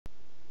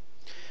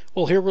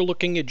Well, here we're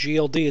looking at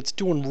GLD. It's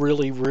doing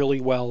really, really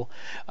well.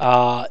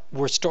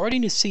 We're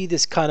starting to see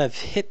this kind of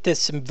hit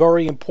this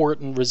very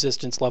important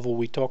resistance level.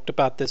 We talked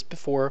about this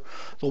before,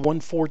 the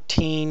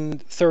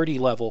 114.30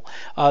 level.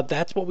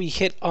 That's what we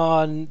hit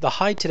on the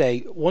high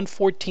today,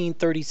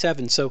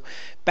 114.37. So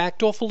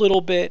backed off a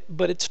little bit,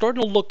 but it's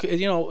starting to look,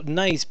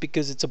 nice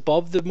because it's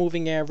above the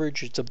moving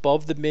average. It's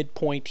above the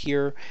midpoint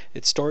here.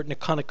 It's starting to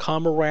kind of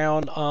come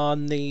around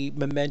on the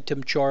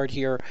momentum chart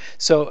here.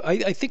 So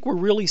I think we're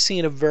really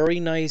seeing a very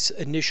nice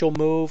initial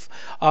move.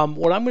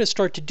 What I'm going to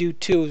start to do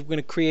too is we're going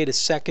to create a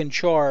second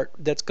chart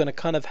that's going to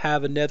kind of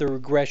have another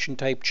regression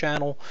type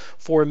channel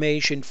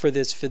formation for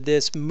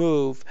this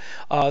move,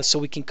 so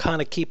we can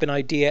kind of keep an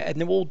idea, and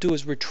then what we'll do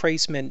is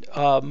retracement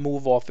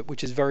move off it,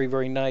 which is very,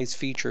 very nice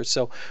feature.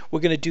 So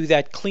we're going to do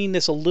that, clean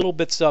this a little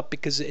bit up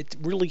because it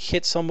really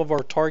hit some of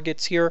our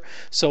targets here.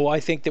 So I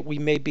think that we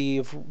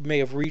may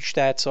have reached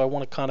that. So I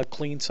want to kind of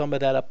clean some of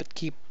that up and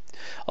keep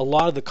a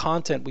lot of the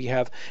content we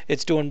have.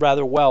 It's doing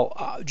rather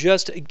well.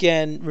 Just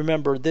again,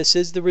 remember, this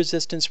is the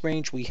resistance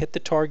range. We hit the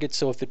target,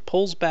 so if it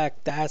pulls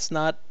back, that's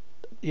not,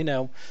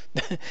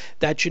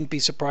 that shouldn't be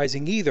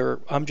surprising either.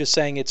 I'm just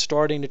saying it's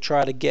starting to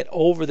try to get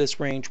over this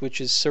range, which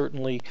is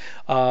certainly,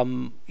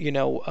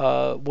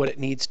 what it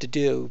needs to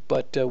do.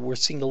 But we're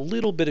seeing a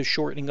little bit of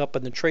shortening up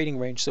in the trading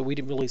range, so we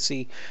didn't really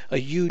see a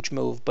huge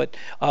move. But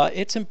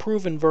it's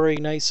improving very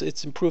nice.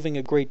 It's improving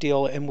a great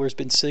deal, and we've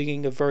been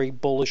seeing a very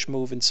bullish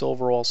move in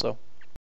silver also.